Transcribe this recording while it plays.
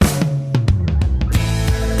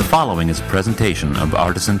following is a presentation of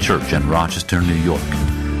Artisan Church in Rochester, New York.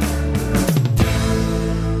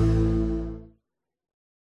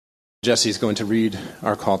 Jesse's going to read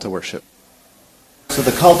our call to worship. So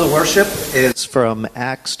the call to worship is from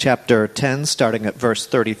Acts chapter 10, starting at verse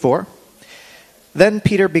 34. Then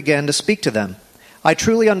Peter began to speak to them. I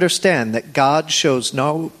truly understand that God shows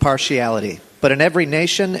no partiality, but in every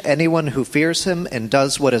nation, anyone who fears him and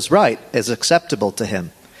does what is right is acceptable to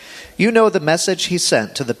him. You know the message he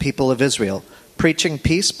sent to the people of Israel, preaching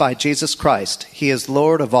peace by Jesus Christ. He is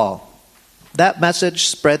Lord of all. That message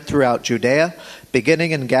spread throughout Judea, beginning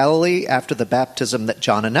in Galilee after the baptism that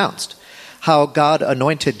John announced, how God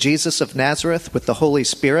anointed Jesus of Nazareth with the Holy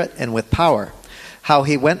Spirit and with power, how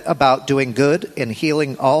he went about doing good and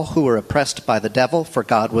healing all who were oppressed by the devil, for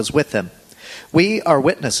God was with him. We are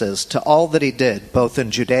witnesses to all that he did, both in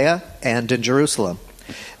Judea and in Jerusalem.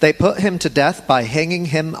 They put him to death by hanging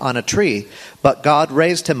him on a tree, but God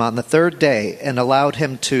raised him on the third day and allowed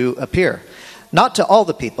him to appear, not to all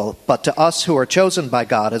the people, but to us who are chosen by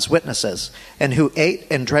God as witnesses, and who ate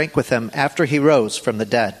and drank with him after he rose from the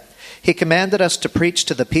dead. He commanded us to preach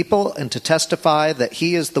to the people and to testify that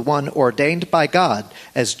he is the one ordained by God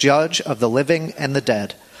as judge of the living and the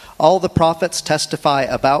dead. All the prophets testify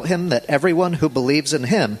about him that everyone who believes in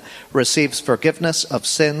him receives forgiveness of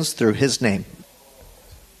sins through his name.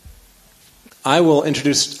 I will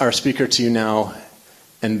introduce our speaker to you now,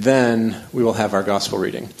 and then we will have our gospel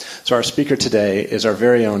reading. So our speaker today is our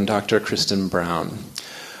very own Dr. Kristen Brown,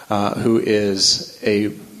 who is a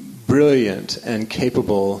brilliant and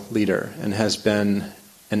capable leader and has been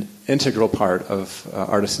an integral part of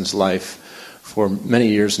Artisan's life for many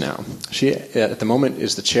years now. She, at the moment,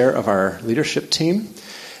 is the chair of our leadership team,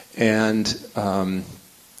 and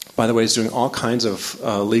by the way, is doing all kinds of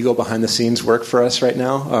legal behind-the-scenes work for us right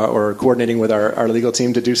now, or coordinating with our legal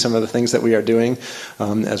team to do some of the things that we are doing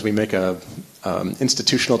as we make a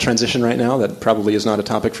institutional transition right now. That probably is not a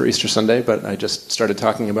topic for Easter Sunday, but I just started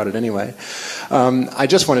talking about it anyway. I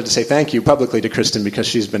just wanted to say thank you publicly to Kristen because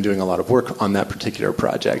she's been doing a lot of work on that particular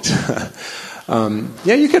project.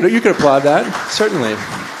 Yeah, you could applaud that, certainly.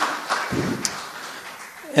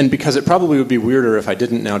 And because it probably would be weirder if I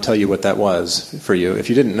didn't now tell you what that was for you. If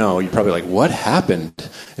you didn't know, you'd probably like, what happened?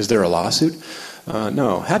 Is there a lawsuit?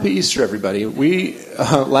 No. Happy Easter, everybody. We,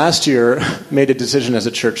 last year, made a decision as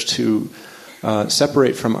a church to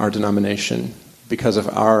separate from our denomination because of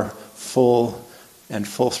our full and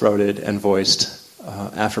full-throated and voiced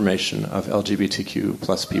affirmation of LGBTQ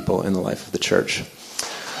plus people in the life of the church.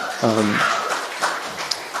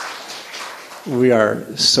 We are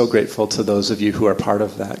so grateful to those of you who are part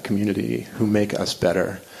of that community who make us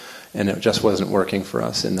better, and it just wasn't working for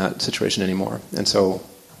us in that situation anymore. And so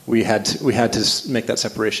we had to make that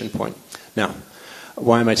separation point. Now,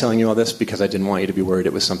 why am I telling you all this? Because I didn't want you to be worried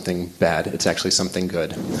it was something bad. It's actually something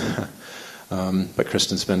good. But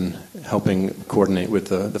Kristen's been helping coordinate with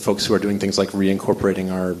the folks who are doing things like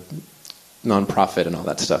reincorporating our nonprofit and all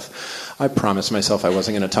that stuff. I promised myself I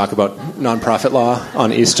wasn't going to talk about nonprofit law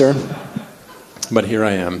on Easter. But here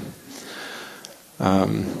I am.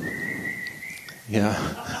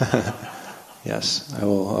 Yes,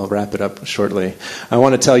 I'll wrap it up shortly. I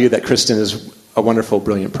want to tell you that Kristen is a wonderful,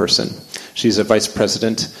 brilliant person. She's a vice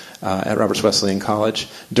president at Roberts Wesleyan College.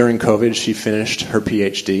 During COVID, she finished her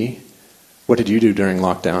PhD. What did you do during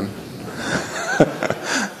lockdown?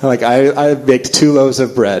 I baked 2 loaves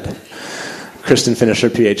of bread. Kristen finished her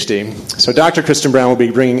PhD. So Dr. Kristen Brown will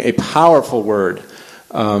be bringing a powerful word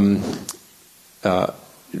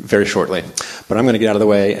very shortly. But I'm going to get out of the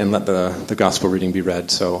way and let the gospel reading be read.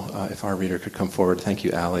 So if our reader could come forward. Thank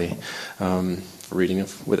you, Allie, for reading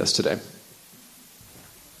with us today.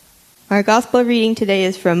 Our gospel reading today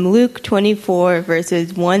is from Luke 24,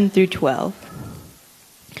 verses 1 through 12.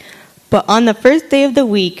 But on the first day of the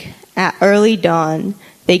week, at early dawn,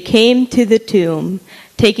 they came to the tomb,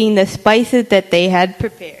 taking the spices that they had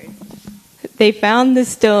prepared. They found the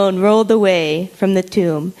stone rolled away from the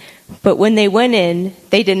tomb, but when they went in,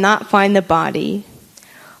 they did not find the body.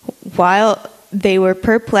 While they were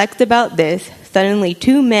perplexed about this, suddenly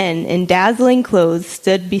 2 men in dazzling clothes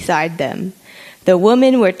stood beside them. The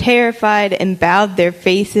women were terrified and bowed their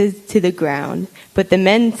faces to the ground. But the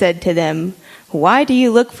men said to them, "Why do you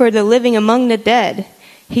look for the living among the dead?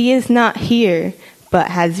 He is not here, but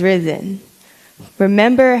has risen.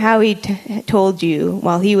 Remember how he told you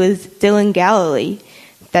while he was still in Galilee,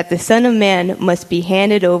 that the Son of Man must be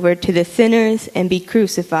handed over to the sinners and be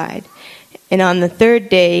crucified, and on the third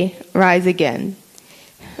day rise again."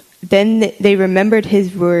 Then they remembered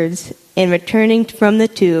his words, and returning from the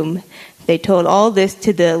tomb, they told all this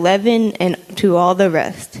to the 11 and to all the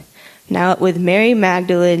rest. Now it was Mary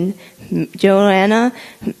Magdalene, Joanna,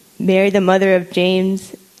 Mary the mother of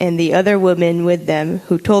James, and the other women with them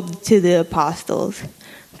who told to the apostles.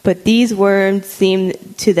 But these words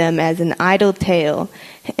seemed to them as an idle tale,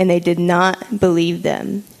 and they did not believe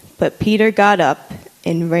them. But Peter got up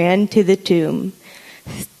and ran to the tomb,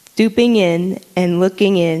 stooping in and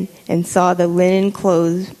looking in, and saw the linen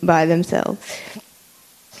clothes by themselves.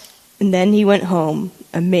 And then he went home,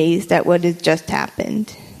 amazed at what had just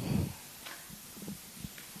happened.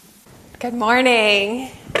 Good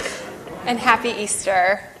morning and happy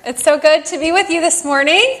Easter. It's so good to be with you this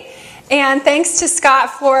morning. And thanks to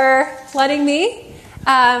Scott for letting me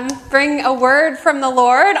bring a word from the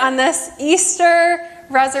Lord on this Easter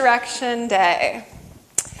Resurrection Day.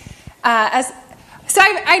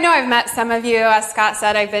 I know I've met some of you. As Scott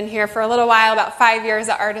said, I've been here for a little while, about 5 years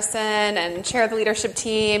at Artisan, and chair of the leadership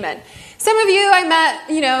team. And some of you I met,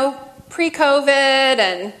 pre-COVID,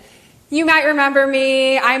 and you might remember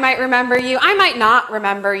me. I might remember you. I might not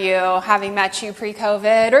remember you, having met you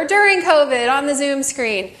pre-COVID or during COVID on the Zoom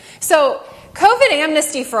screen. So COVID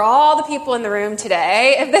amnesty for all the people in the room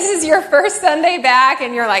today. If this is your first Sunday back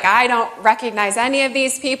and you're like, I don't recognize any of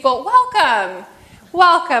these people, welcome.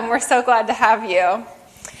 Welcome. We're so glad to have you.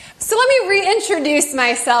 So let me reintroduce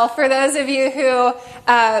myself for those of you who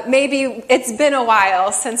maybe it's been a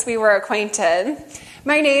while since we were acquainted.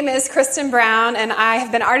 My name is Kristen Brown, and I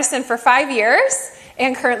have been Artisan for 5 years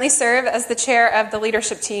and currently serve as the chair of the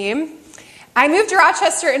leadership team. I moved to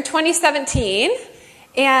Rochester in 2017,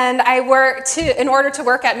 and I worked in order to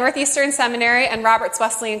work at Northeastern Seminary and Roberts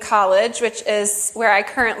Wesleyan College, which is where I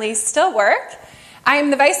currently still work. I am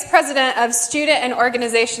the Vice President of Student and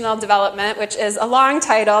Organizational Development, which is a long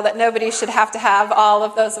title that nobody should have to have all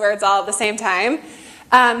of those words all at the same time.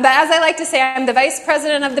 But as I like to say, I'm the Vice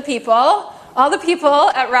President of the people. All the people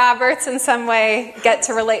at Roberts in some way get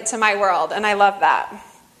to relate to my world, and I love that.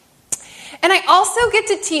 And I also get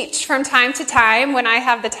to teach from time to time when I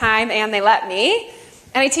have the time and they let me.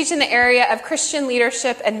 And I teach in the area of Christian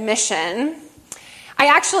leadership and mission. I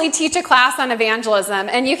actually teach a class on evangelism,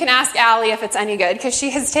 and you can ask Allie if it's any good, because she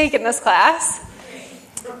has taken this class.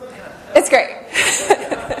 It's great.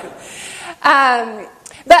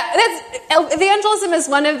 But evangelism is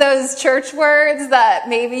one of those church words that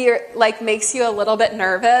maybe makes you a little bit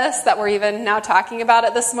nervous that we're even now talking about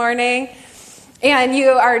it this morning. And you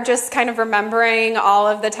are just kind of remembering all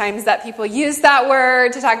of the times that people use that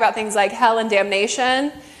word to talk about things like hell and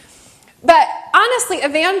damnation. But honestly,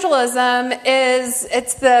 evangelism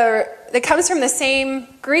it comes from the same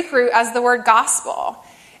Greek root as the word gospel.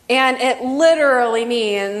 And it literally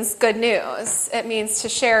means good news. It means to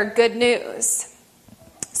share good news.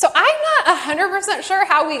 So I'm not 100% sure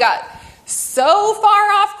how we got so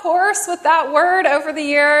far off course with that word over the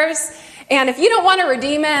years. And if you don't want to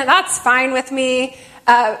redeem it, that's fine with me.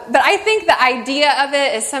 But I think the idea of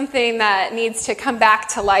it is something that needs to come back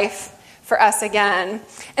to life for us again.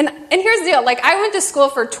 And here's the deal. I went to school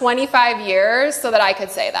for 25 years so that I could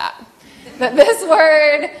say that. That this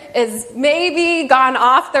word is maybe gone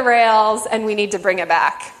off the rails and we need to bring it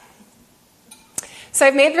back. So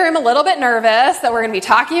I've made the room a little bit nervous that we're going to be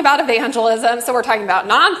talking about evangelism. So we're talking about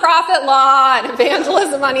nonprofit law and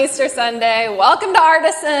evangelism on Easter Sunday. Welcome to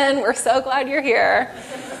Artisan. We're so glad you're here.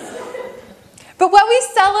 But what we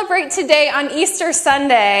celebrate today on Easter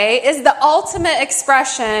Sunday is the ultimate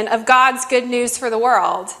expression of God's good news for the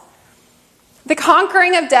world. The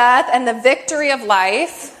conquering of death and the victory of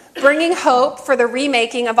life, bringing hope for the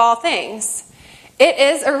remaking of all things. It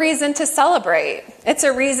is a reason to celebrate. It's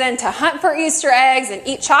a reason to hunt for Easter eggs and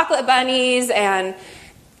eat chocolate bunnies and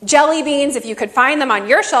jelly beans. If you could find them on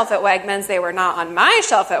your shelf at Wegmans, they were not on my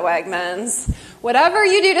shelf at Wegmans. Whatever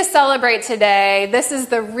you do to celebrate today, this is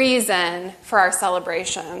the reason for our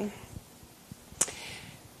celebration.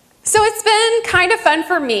 So it's been kind of fun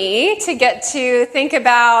for me to get to think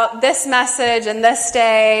about this message and this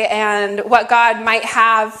day and what God might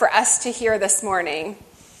have for us to hear this morning.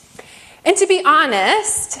 And to be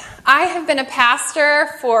honest, I have been a pastor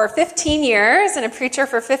for 15 years and a preacher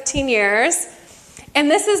for 15 years,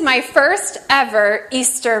 and this is my first ever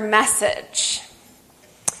Easter message.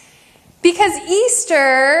 Because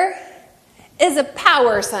Easter is a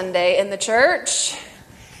power Sunday in the church.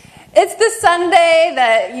 It's the Sunday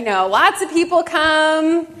that, lots of people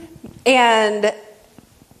come, and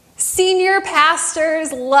senior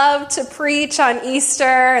pastors love to preach on Easter,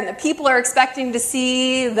 and the people are expecting to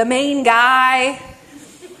see the main guy.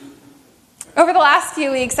 Over the last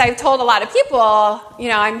few weeks, I've told a lot of people,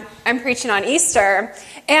 I'm preaching on Easter,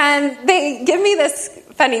 and they give me this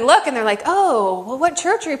funny look, and they're like, oh, well, what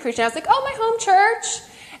church are you preaching? I was like, oh, my home church.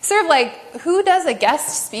 Sort of like, who does a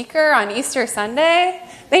guest speaker on Easter Sunday?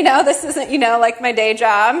 They know this isn't, like my day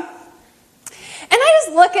job. And I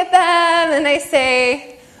just look at them and I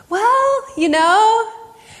say, well,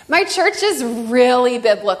 my church is really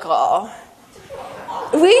biblical.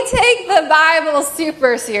 We take the Bible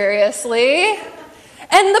super seriously.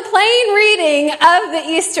 And the plain reading of the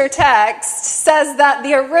Easter text says that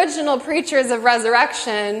the original preachers of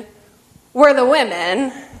resurrection were the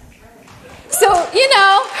women. So, we're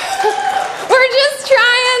just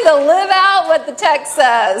trying to live out what the text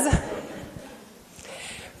says.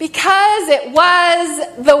 Because it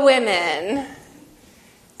was the women.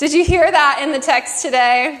 Did you hear that in the text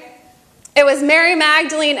today? It was Mary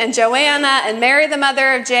Magdalene and Joanna and Mary the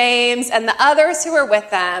mother of James and the others who were with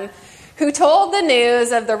them who told the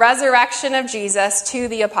news of the resurrection of Jesus to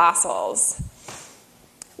the apostles.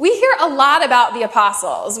 We hear a lot about the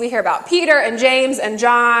apostles. We hear about Peter and James and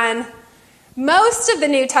John. Most of the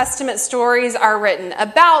New Testament stories are written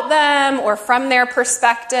about them or from their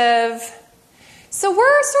perspective. So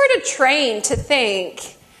we're sort of trained to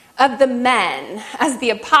think of the men as the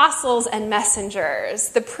apostles and messengers,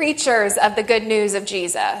 the preachers of the good news of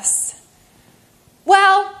Jesus.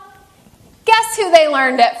 Well, guess who they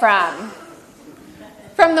learned it from?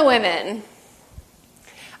 From the women.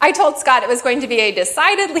 I told Scott it was going to be a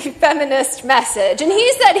decidedly feminist message, and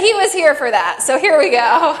he said he was here for that, so here we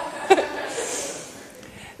go.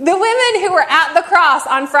 The women who were at the cross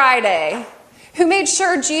on Friday, who made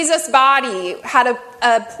sure Jesus' body had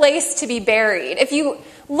a place to be buried. If you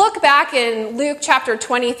look back in Luke chapter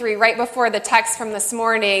 23, right before the text from this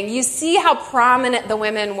morning, you see how prominent the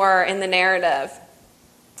women were in the narrative.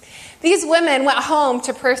 These women went home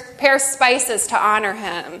to prepare spices to honor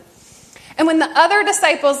him. And when the other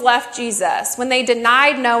disciples left Jesus, when they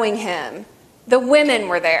denied knowing him, the women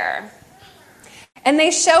were there. And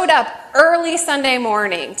they showed up early Sunday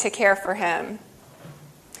morning to care for him.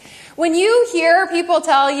 When you hear people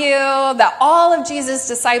tell you that all of Jesus'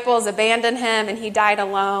 disciples abandoned him and he died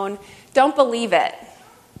alone, don't believe it.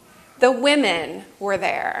 The women were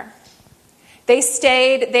there. They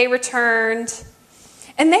stayed, they returned,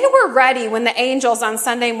 and they were ready when the angels on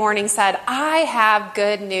Sunday morning said, I have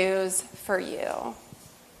good news for you.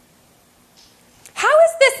 How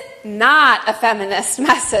is this not a feminist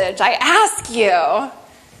message, I ask you?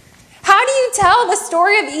 How do you tell the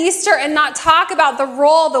story of Easter and not talk about the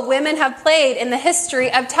role the women have played in the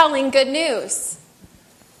history of telling good news?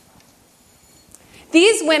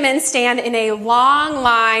 These women stand in a long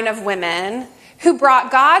line of women who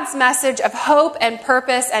brought God's message of hope and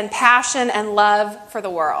purpose and passion and love for the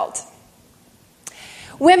world.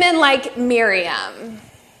 Women like Miriam,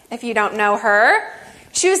 if you don't know her,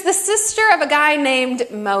 she was the sister of a guy named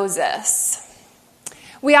Moses.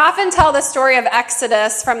 We often tell the story of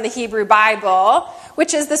Exodus from the Hebrew Bible,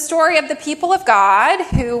 which is the story of the people of God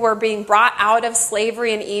who were being brought out of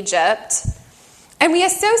slavery in Egypt. And we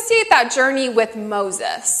associate that journey with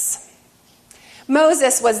Moses.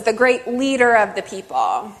 Moses was the great leader of the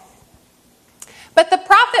people. But the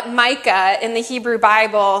prophet Micah in the Hebrew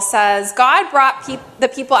Bible says God brought the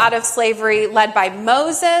people out of slavery led by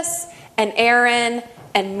Moses and Aaron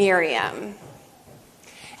and Miriam.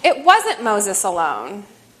 It wasn't Moses alone.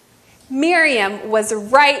 Miriam was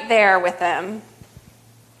right there with him.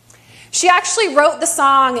 She actually wrote the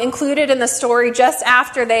song included in the story just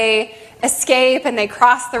after they escape and they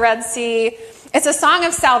cross the Red Sea. It's a song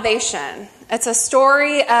of salvation. It's a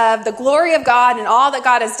story of the glory of God and all that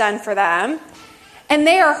God has done for them. And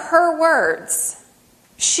they are her words.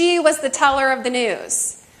 She was the teller of the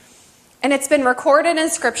news. And it's been recorded in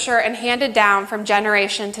Scripture and handed down from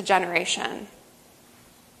generation to generation.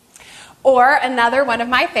 Or another one of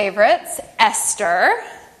my favorites, Esther.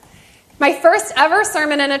 My first ever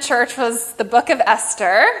sermon in a church was the book of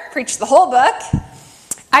Esther. Preached the whole book.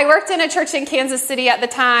 I worked in a church in Kansas City at the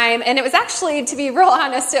time, and it was actually, to be real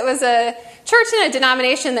honest, it was a church in a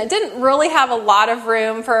denomination that didn't really have a lot of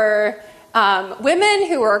room for women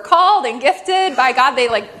who were called and gifted by God.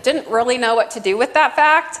 They didn't really know what to do with that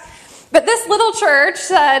fact. But this little church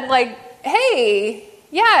said, hey,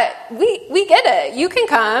 yeah, we get it. You can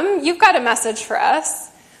come. You've got a message for us.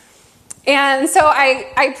 And so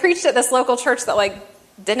I preached at this local church that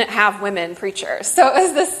didn't have women preachers. So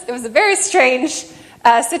it was a very strange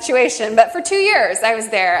situation. But for 2 years I was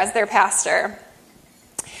there as their pastor.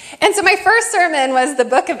 And so my first sermon was the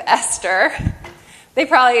book of Esther. They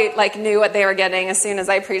probably knew what they were getting as soon as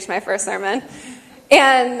I preached my first sermon.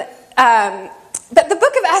 And but the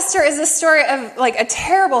book of Esther is a story of a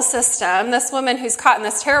terrible system. This woman who's caught in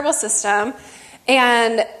this terrible system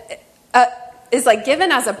and is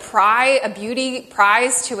given as a beauty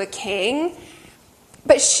prize to a king.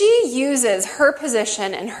 But she uses her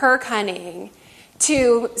position and her cunning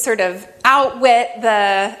to sort of outwit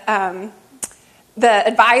the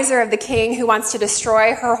advisor of the king who wants to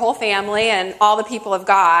destroy her whole family and all the people of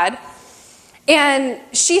God. And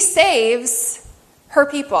she saves her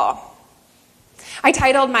people. I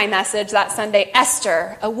titled my message that Sunday,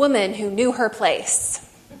 Esther, a woman who knew her place.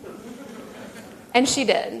 And she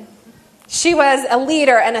did. She was a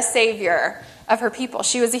leader and a savior of her people.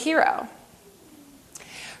 She was a hero.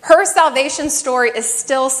 Her salvation story is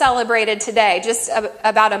still celebrated today. Just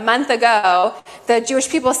about a month ago, the Jewish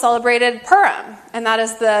people celebrated Purim, and that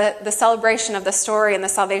is the celebration of the story and the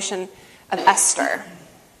salvation of Esther.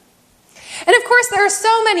 And of course, there are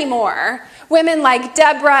so many more. Women like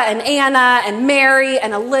Deborah and Anna and Mary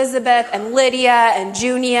and Elizabeth and Lydia and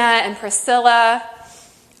Junia and Priscilla.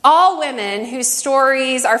 All women whose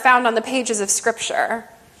stories are found on the pages of Scripture.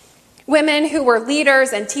 Women who were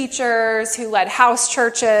leaders and teachers, who led house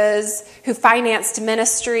churches, who financed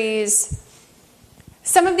ministries.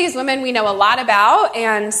 Some of these women we know a lot about,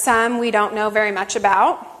 and some we don't know very much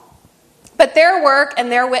about. But their work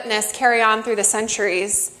and their witness carry on through the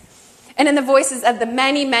centuries, and in the voices of the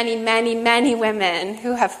many, many, many, many women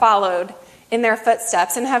who have followed in their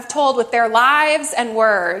footsteps and have told with their lives and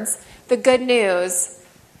words the good news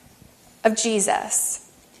of Jesus.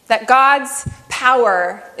 That God's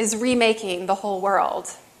power is remaking the whole world.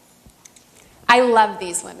 I love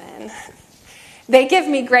these women. They give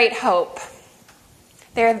me great hope.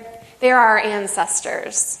 They're our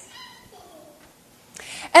ancestors.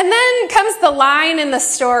 And then comes the line in the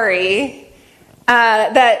story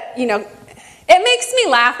that, it makes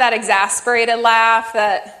me laugh, that exasperated laugh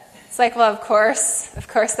that it's like, well, of course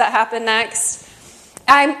that happened next.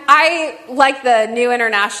 I like the New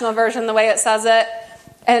International Version, the way it says it.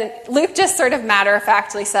 And Luke just sort of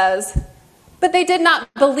matter-of-factly says, but they did not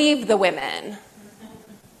believe the women.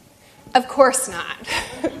 Of course not.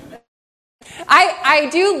 I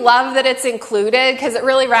do love that it's included because it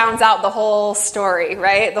really rounds out the whole story,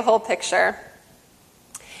 right? The whole picture.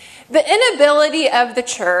 The inability of the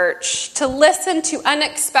church to listen to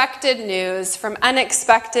unexpected news from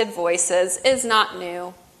unexpected voices is not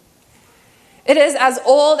new. It is as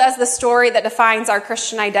old as the story that defines our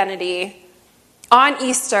Christian identity. On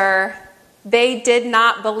Easter, they did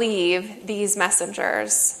not believe these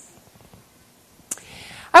messengers.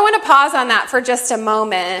 I want to pause on that for just a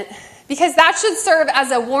moment because that should serve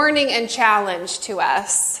as a warning and challenge to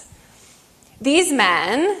us. These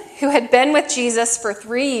men who had been with Jesus for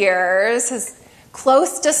 3 years, his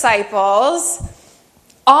close disciples,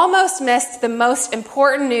 almost missed the most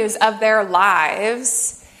important news of their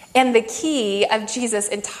lives and the key of Jesus'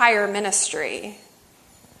 entire ministry.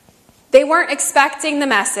 They weren't expecting the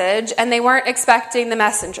message, and they weren't expecting the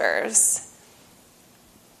messengers.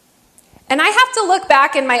 And I have to look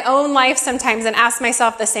back in my own life sometimes and ask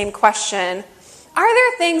myself the same question. Are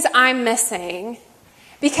there things I'm missing?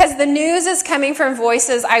 Because the news is coming from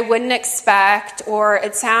voices I wouldn't expect, or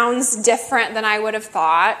it sounds different than I would have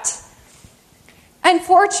thought.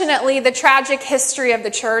 Unfortunately, the tragic history of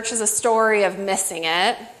the church is a story of missing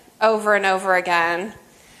it over and over again.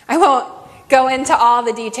 I won't go into all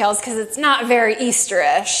the details because it's not very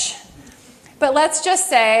Easterish. But let's just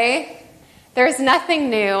say there's nothing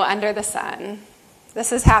new under the sun. This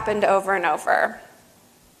has happened over and over.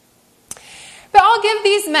 But I'll give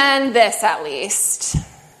these men this at least.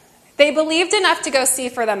 They believed enough to go see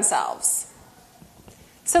for themselves.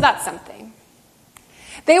 So that's something.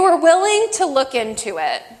 They were willing to look into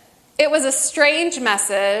it. It was a strange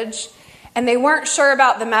message, and they weren't sure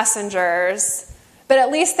about the messengers. But at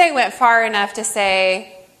least they went far enough to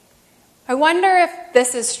say, I wonder if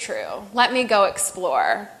this is true. Let me go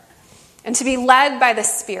explore. And to be led by the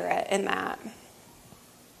Spirit in that.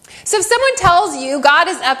 So if someone tells you God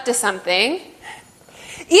is up to something, even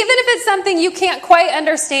if it's something you can't quite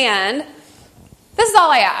understand, this is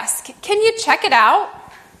all I ask. Can you check it out?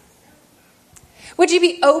 Would you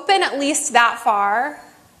be open at least that far?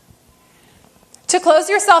 To close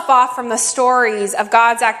yourself off from the stories of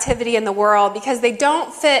God's activity in the world because they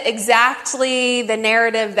don't fit exactly the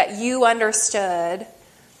narrative that you understood,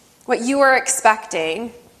 what you were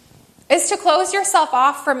expecting, is to close yourself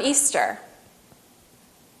off from Easter.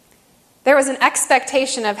 There was an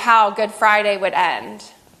expectation of how Good Friday would end,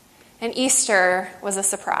 and Easter was a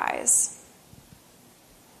surprise.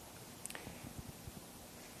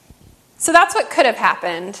 So that's what could have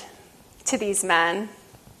happened to these men.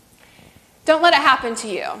 Don't let it happen to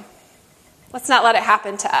you. Let's not let it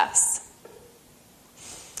happen to us.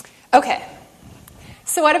 Okay,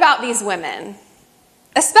 so what about these women?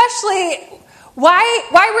 Especially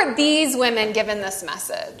Why were these women given this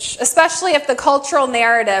message? Especially if the cultural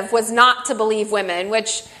narrative was not to believe women,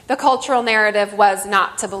 which the cultural narrative was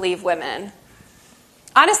not to believe women.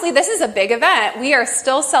 Honestly, this is a big event. We are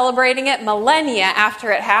still celebrating it millennia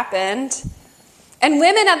after it happened. And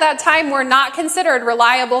women at that time were not considered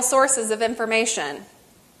reliable sources of information.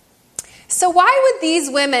 So why would these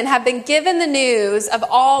women have been given the news of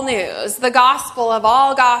all news, the gospel of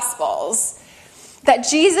all gospels, that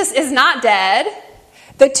Jesus is not dead,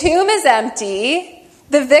 the tomb is empty,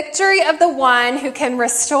 the victory of the one who can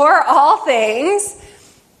restore all things?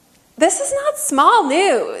 This is not small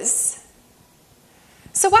news.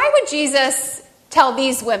 So why would Jesus tell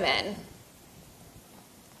these women?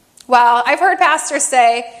 Well, I've heard pastors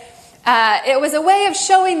say it was a way of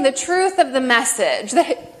showing the truth of the message,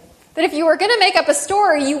 that if you were going to make up a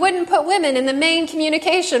story, you wouldn't put women in the main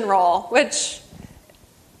communication role, which,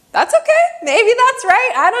 that's okay. Maybe that's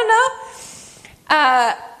right. I don't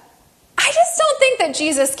know. I just don't think that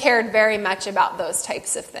Jesus cared very much about those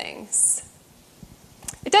types of things.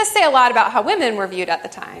 It does say a lot about how women were viewed at the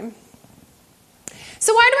time.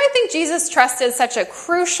 So why do I think Jesus trusted such a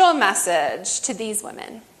crucial message to these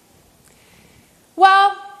women?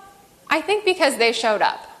 Well, I think because they showed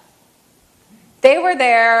up. They were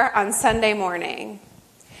there on Sunday morning.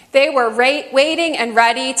 They were waiting and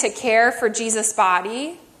ready to care for Jesus'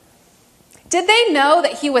 body. Did they know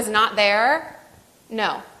that he was not there?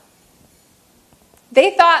 No.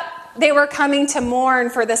 They thought they were coming to mourn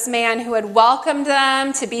for this man who had welcomed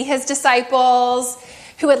them to be his disciples,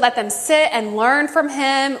 who would let them sit and learn from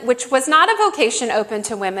him, which was not a vocation open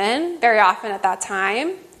to women very often at that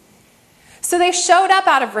time. So they showed up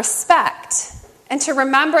out of respect and to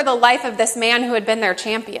remember the life of this man who had been their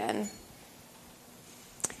champion.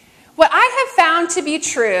 What I have found to be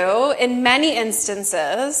true in many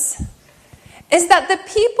instances is that the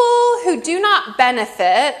people who do not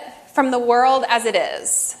benefit from the world as it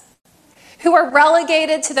is, who are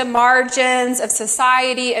relegated to the margins of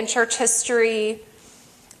society and church history,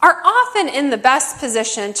 are often in the best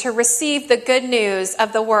position to receive the good news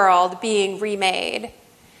of the world being remade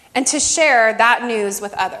and to share that news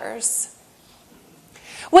with others.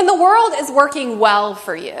 When the world is working well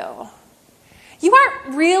for you, you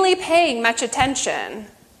aren't really paying much attention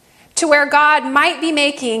to where God might be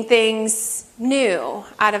making things new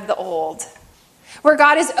out of the old, where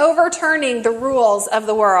God is overturning the rules of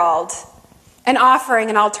the world and offering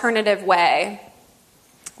an alternative way.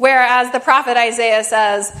 Whereas the prophet Isaiah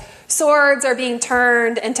says, swords are being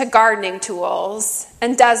turned into gardening tools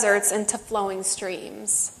and deserts into flowing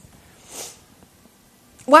streams.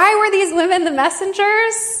 Why were these women the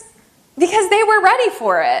messengers? Because they were ready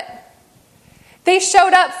for it. They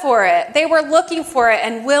showed up for it. They were looking for it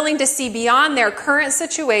and willing to see beyond their current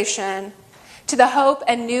situation to the hope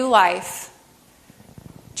and new life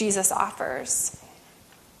Jesus offers.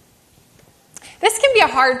 This can be a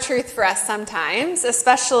hard truth for us sometimes,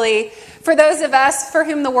 especially for those of us for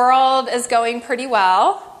whom the world is going pretty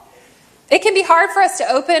well. It can be hard for us to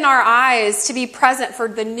open our eyes to be present for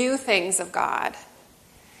the new things of God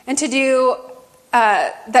and to do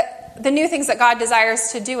the new things that God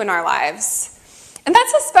desires to do in our lives. And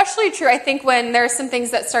that's especially true, I think, when there are some things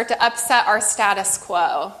that start to upset our status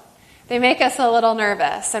quo. They make us a little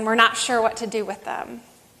nervous, and we're not sure what to do with them.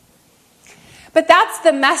 But that's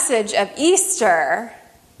the message of Easter.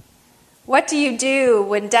 What do you do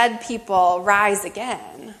when dead people rise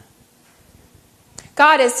again?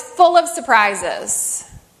 God is full of surprises.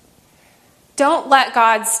 Don't let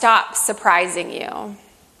God stop surprising you.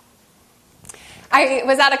 I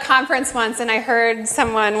was at a conference once and I heard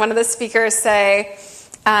one of the speakers say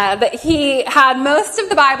that he had most of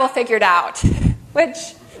the Bible figured out, which,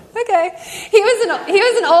 okay. He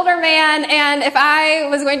was an older man, and if I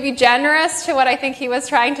was going to be generous to what I think he was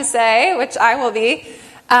trying to say, which I will be,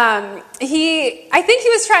 I think he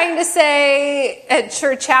was trying to say,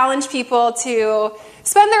 challenge people to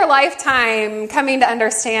spend their lifetime coming to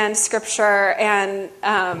understand Scripture and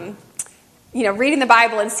reading the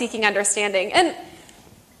Bible and seeking understanding. And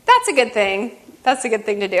that's a good thing. That's a good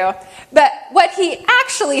thing to do. But what he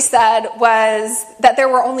actually said was that there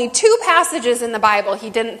were only 2 passages in the Bible he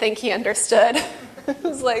didn't think he understood. I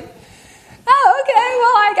was like, oh, okay,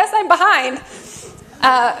 well, I guess I'm behind. But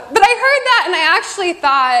I heard that and I actually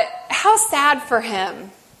thought, how sad for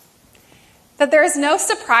him that there's no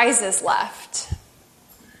surprises left.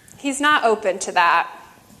 He's not open to that.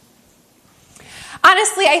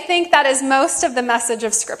 Honestly, I think that is most of the message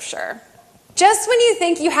of Scripture. Just when you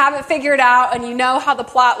think you have it figured out and you know how the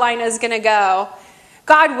plot line is going to go,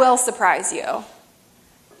 God will surprise you.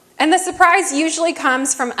 And the surprise usually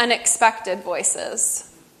comes from unexpected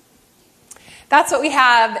voices. That's what we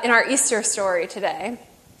have in our Easter story today.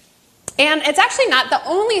 And it's actually not the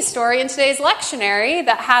only story in today's lectionary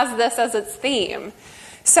that has this as its theme.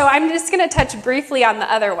 So I'm just going to touch briefly on the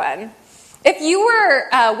other one. If you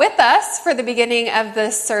were with us for the beginning of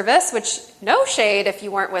this service, which no shade if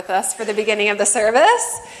you weren't with us for the beginning of the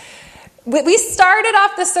service, we started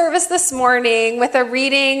off the service this morning with a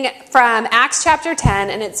reading from Acts chapter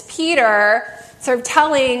 10, and it's Peter sort of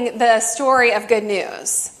telling the story of good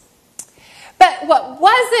news. But what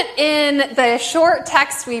wasn't in the short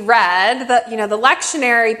text we read, the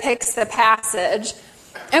lectionary picks the passage,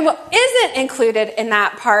 and what isn't included in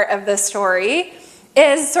that part of the story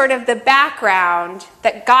is sort of the background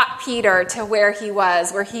that got Peter to where he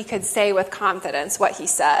was, where he could say with confidence what he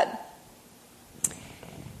said.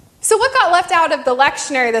 So what got left out of the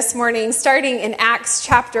lectionary this morning, starting in Acts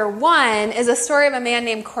chapter 1, is a story of a man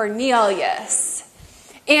named Cornelius.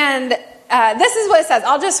 And this is what it says.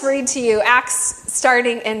 I'll just read to you Acts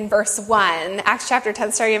starting in verse 1. Acts chapter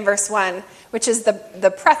 10 starting in verse 1, which is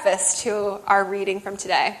the preface to our reading from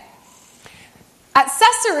today. At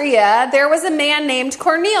Caesarea, there was a man named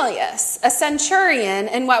Cornelius, a centurion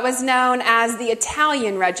in what was known as the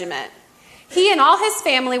Italian regiment. He and all his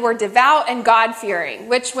family were devout and God-fearing,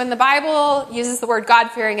 which when the Bible uses the word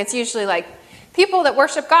God-fearing, it's usually like people that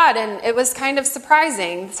worship God, and it was kind of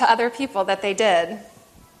surprising to other people that they did.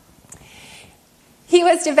 He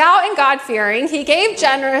was devout and God-fearing. He gave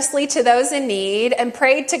generously to those in need and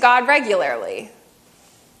prayed to God regularly.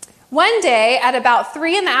 One day, at about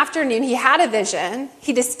 3 p.m, he had a vision.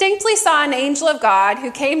 He distinctly saw an angel of God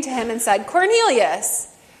who came to him and said, "Cornelius."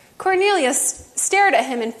 Cornelius stared at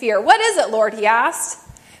him in fear. "What is it, Lord?" he asked.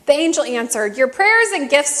 The angel answered, "Your prayers and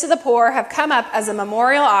gifts to the poor have come up as a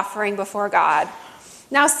memorial offering before God.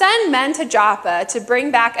 Now send men to Joppa to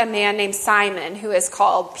bring back a man named Simon, who is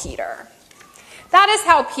called Peter." That is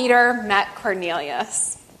how Peter met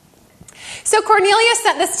Cornelius. So Cornelius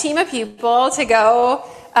sent this team of people to go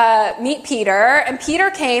meet Peter, and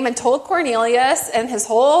Peter came and told Cornelius and his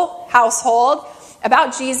whole household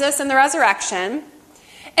about Jesus and the resurrection.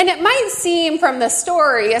 And it might seem from the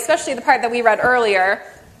story, especially the part that we read earlier,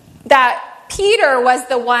 that Peter was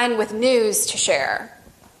the one with news to share.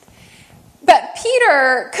 But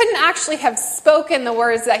Peter couldn't actually have spoken the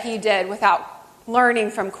words that he did without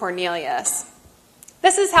learning from Cornelius.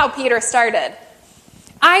 This is how Peter started.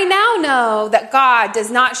 "I now know that God does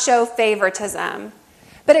not show favoritism,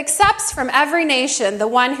 but accepts from every nation the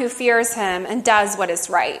one who fears him and does what is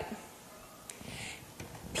right."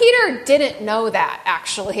 Peter didn't know that,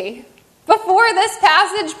 actually. Before this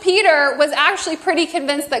passage, Peter was actually pretty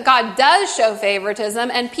convinced that God does show favoritism,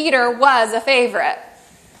 and Peter was a favorite.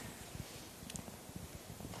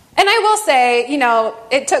 And I will say,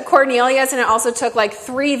 it took Cornelius, and it also took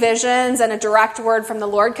 3 visions and a direct word from the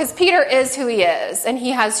Lord, because Peter is who he is, and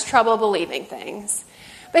he has trouble believing things.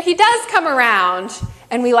 But he does come around,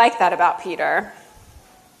 and we like that about Peter.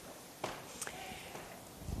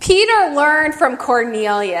 Peter learned from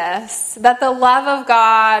Cornelius that the love of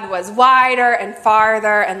God was wider and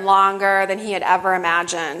farther and longer than he had ever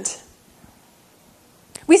imagined.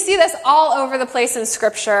 We see this all over the place in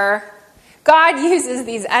Scripture. God uses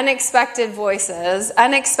these unexpected voices,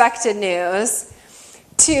 unexpected news,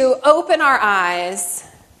 to open our eyes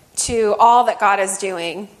to all that God is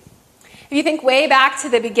doing. If you think way back to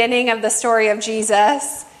the beginning of the story of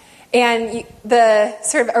Jesus, and the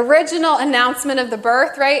sort of original announcement of the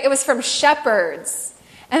birth, right? It was from shepherds.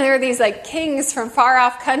 And there were these kings from far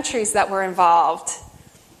off countries that were involved.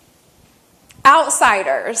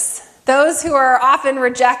 Outsiders, those who are often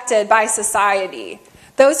rejected by society,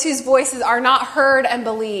 those whose voices are not heard and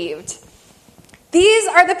believed. These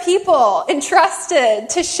are the people entrusted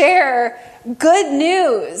to share good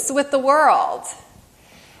news with the world.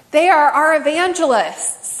 They are our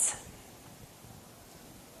evangelists.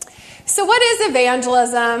 So what is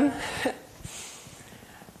evangelism?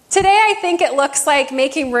 Today I think it looks like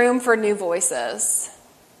making room for new voices,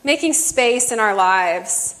 making space in our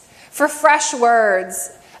lives for fresh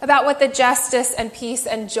words about what the justice and peace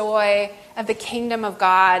and joy of the kingdom of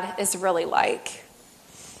God is really like.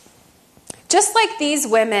 Just like these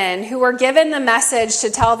women who were given the message to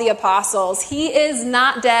tell the apostles, he is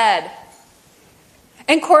not dead.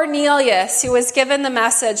 And Cornelius, who was given the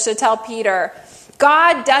message to tell Peter,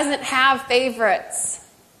 God doesn't have favorites.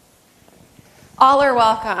 All are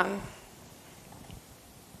welcome.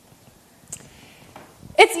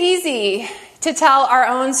 It's easy to tell our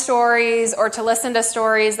own stories or to listen to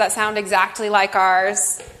stories that sound exactly like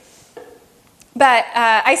ours. But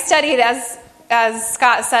I studied, as as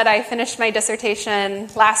Scott said, I finished my dissertation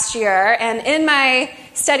last year, and in my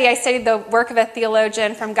study, I studied the work of a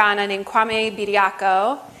theologian from Ghana named Kwame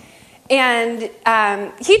Bediako, and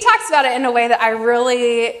he talks about it in a way that I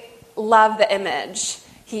really love the image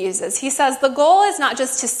he uses. He says, the goal is not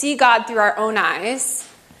just to see God through our own eyes,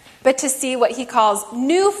 but to see what he calls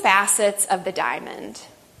new facets of the diamond.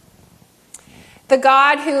 The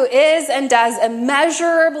God who is and does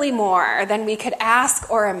immeasurably more than we could ask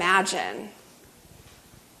or imagine.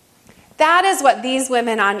 That is what these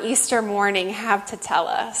women on Easter morning have to tell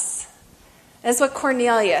us. It is what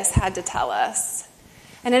Cornelius had to tell us.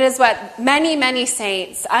 And it is what many, many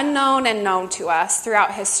saints, unknown and known to us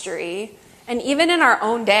throughout history, and even in our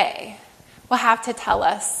own day, will have to tell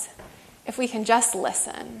us if we can just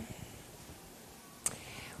listen.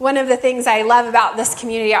 One of the things I love about this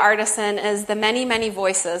community at Artisan is the many, many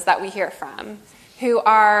voices that we hear from who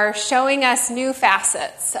are showing us new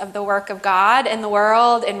facets of the work of God in the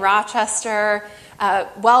world, in Rochester,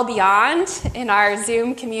 well beyond in our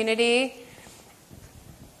Zoom community.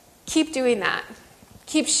 Keep doing that.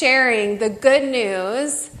 Keep sharing the good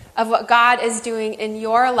news of what God is doing in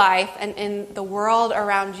your life and in the world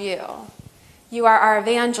around you. You are our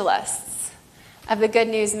evangelists of the good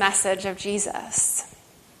news message of Jesus.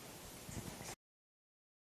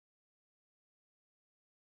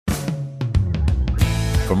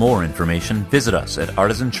 For more information, visit us at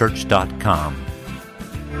artisanchurch.com.